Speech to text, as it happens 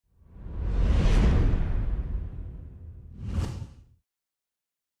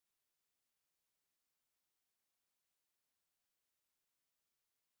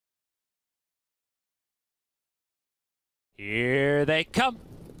Here they come.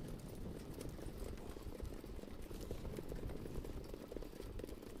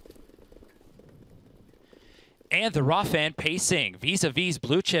 And the raw fan pacing. Vis-a-vis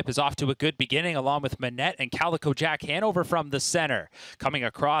Blue Chip is off to a good beginning along with Manette and Calico Jack Hanover from the center. Coming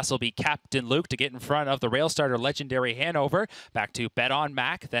across will be Captain Luke to get in front of the rail starter Legendary Hanover. Back to Bet on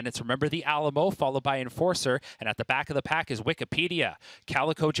Mac. Then it's Remember the Alamo followed by Enforcer. And at the back of the pack is Wikipedia.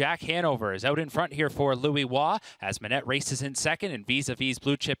 Calico Jack Hanover is out in front here for Louis Waugh as Manette races in second and Vis-a-vis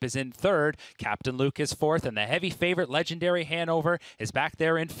Blue Chip is in third. Captain Luke is fourth and the heavy favorite Legendary Hanover is back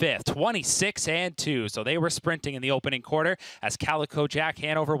there in fifth. 26-2. So they were sprinting in the opening quarter as Calico Jack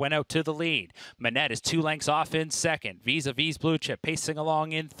Hanover went out to the lead. Manette is 2 lengths off in second. Vis-a-vis Blue Chip pacing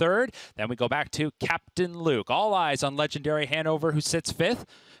along in third. Then we go back to Captain Luke. All eyes on Legendary Hanover who sits fifth,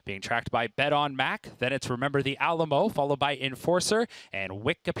 being tracked by Bet on Mac. Then it's Remember the Alamo followed by Enforcer and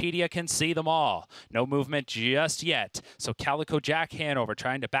Wikipedia can see them all. No movement just yet. So Calico Jack Hanover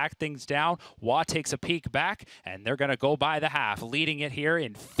trying to back things down. Waugh takes a peek back and they're going to go by the half, leading it here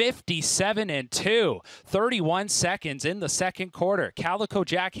in 57-2. 31 seconds in the second quarter. Calico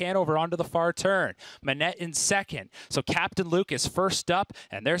Jack Hanover onto the far turn. Manette in second. So Captain Luke is first up,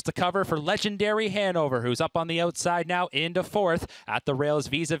 and there's the cover for Legendary Hanover, who's up on the outside now into fourth. At the rails,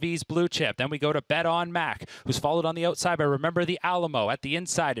 Vis-a-vis Blue Chip. Then we go to Bet on Mac, who's followed on the outside by Remember the Alamo. At the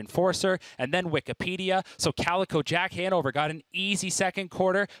inside, Enforcer, and then Wikipedia. So Calico Jack Hanover got an easy second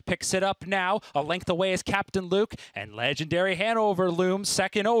quarter, picks it up now. A length away is Captain Luke, and Legendary Hanover looms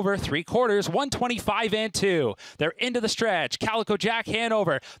second over, 3 quarters, 125-2. They're into the stretch. Calico Jack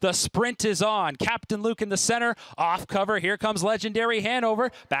Hanover. The sprint is on. Captain Luke in the center. Off cover. Here comes Legendary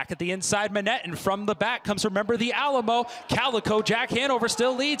Hanover. Back at the inside, Manette. And from the back comes Remember the Alamo. Calico Jack Hanover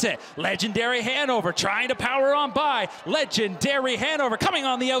still leads it. Legendary Hanover trying to power on by. Legendary Hanover coming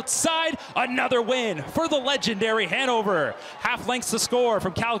on the outside. Another win for the Legendary Hanover. Half lengths to score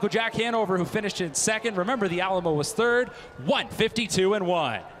from Calico Jack Hanover, who finished in second. Remember the Alamo was third.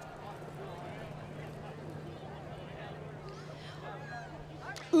 152-1.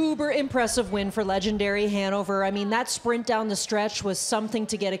 Uber impressive win for Legendary Hanover. I mean, that sprint down the stretch was something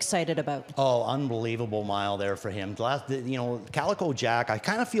to get excited about. Oh, unbelievable mile there for him. Calico Jack, I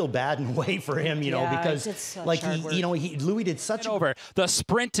kind of feel bad in a way for him, you know, because like Louis did such over. The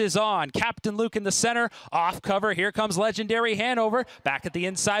sprint is on. Captain Luke in the center. Off cover. Here comes Legendary Hanover. Back at the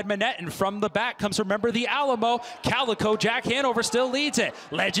inside, Manette. And from the back comes Remember the Alamo. Calico Jack Hanover still leads it.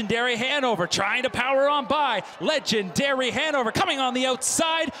 Legendary Hanover trying to power on by. Legendary Hanover coming on the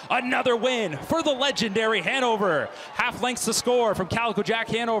outside. Another win for the Legendary Hanover. Half lengths to score from Calico Jack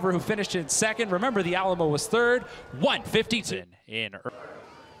Hanover, who finished in second. Remember the Alamo was third. 152 in.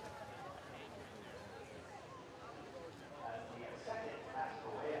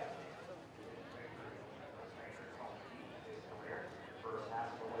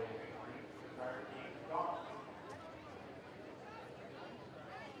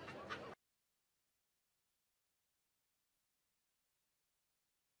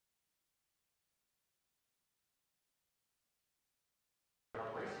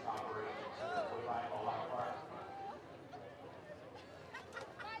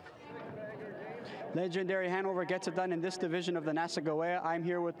 Legendary Hanover gets it done in this division of the Nassagaweya. I'm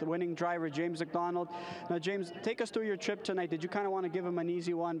here with the winning driver, James McDonald. Now, James, take us through your trip tonight. Did you kind of want to give him an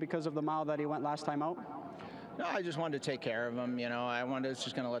easy one because of the mile that he went last time out? No, I just wanted to take care of him. You know, I was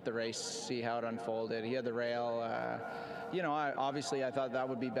just going to let the race see how it unfolded. He had the rail. You know, obviously I thought that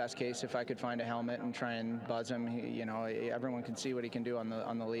would be best case if I could find a helmet and try and buzz him. You know, everyone can see what he can do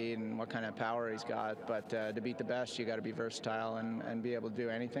on the lead and what kind of power he's got. But to beat the best, you got to be versatile and be able to do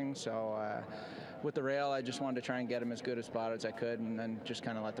anything. So with the rail, I just wanted to try and get him as good a spot as I could and then just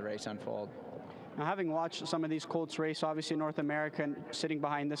kind of let the race unfold. Now, having watched some of these Colts race, obviously North America, and sitting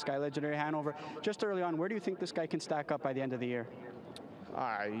behind this guy, Legendary Hanover, just early on, where do you think this guy can stack up by the end of the year?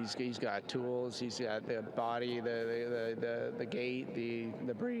 He's got tools. He's got the body, the gait,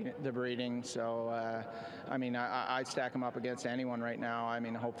 the breeding. So, I mean, I'd stack him up against anyone right now. I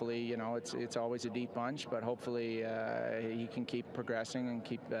mean, hopefully, you know, it's always a deep bunch, but hopefully he can keep progressing and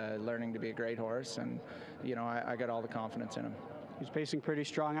keep learning to be a great horse. And, you know, I got all the confidence in him. He's pacing pretty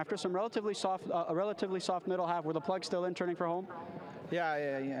strong after some relatively soft middle half. Were the plugs still in turning for home?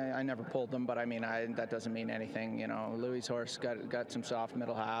 Yeah, I never pulled them, but I mean, that doesn't mean anything. You know, Louis' horse got some soft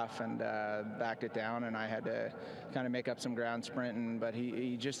middle half and backed it down, and I had to kind of make up some ground sprinting. But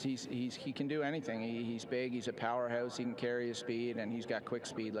he can do anything. He's big. He's a powerhouse. He can carry his speed, and he's got quick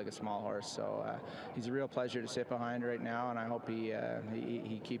speed like a small horse. So he's a real pleasure to sit behind right now, and I hope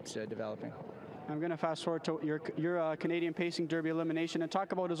he keeps developing. I'm going to fast forward to your Canadian Pacing Derby elimination and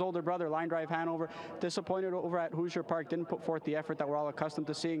talk about his older brother, Line Drive Hanover. Disappointed over at Hoosier Park, didn't put forth the effort that we're all accustomed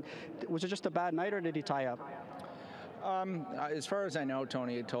to seeing. Was it just a bad night, or did he tie up? As far as I know,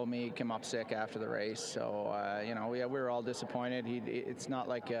 Tony had told me he came up sick after the race, so you know, we were all disappointed. It's not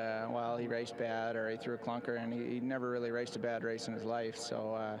like well, he raced bad or he threw a clunker, and he never really raced a bad race in his life.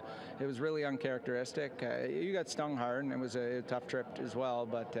 So it was really uncharacteristic. You got stung hard, and it was a tough trip as well.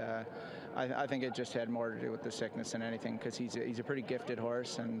 But I think it just had more to do with the sickness than anything, because he's a pretty gifted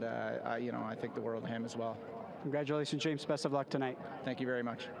horse, and you know, I think the world of him as well. Congratulations, James. Best of luck tonight. Thank you very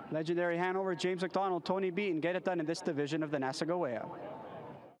much. Legendary Hanover, James McDonald, Tony Beaton, get it done in this division of the Nassagaweya.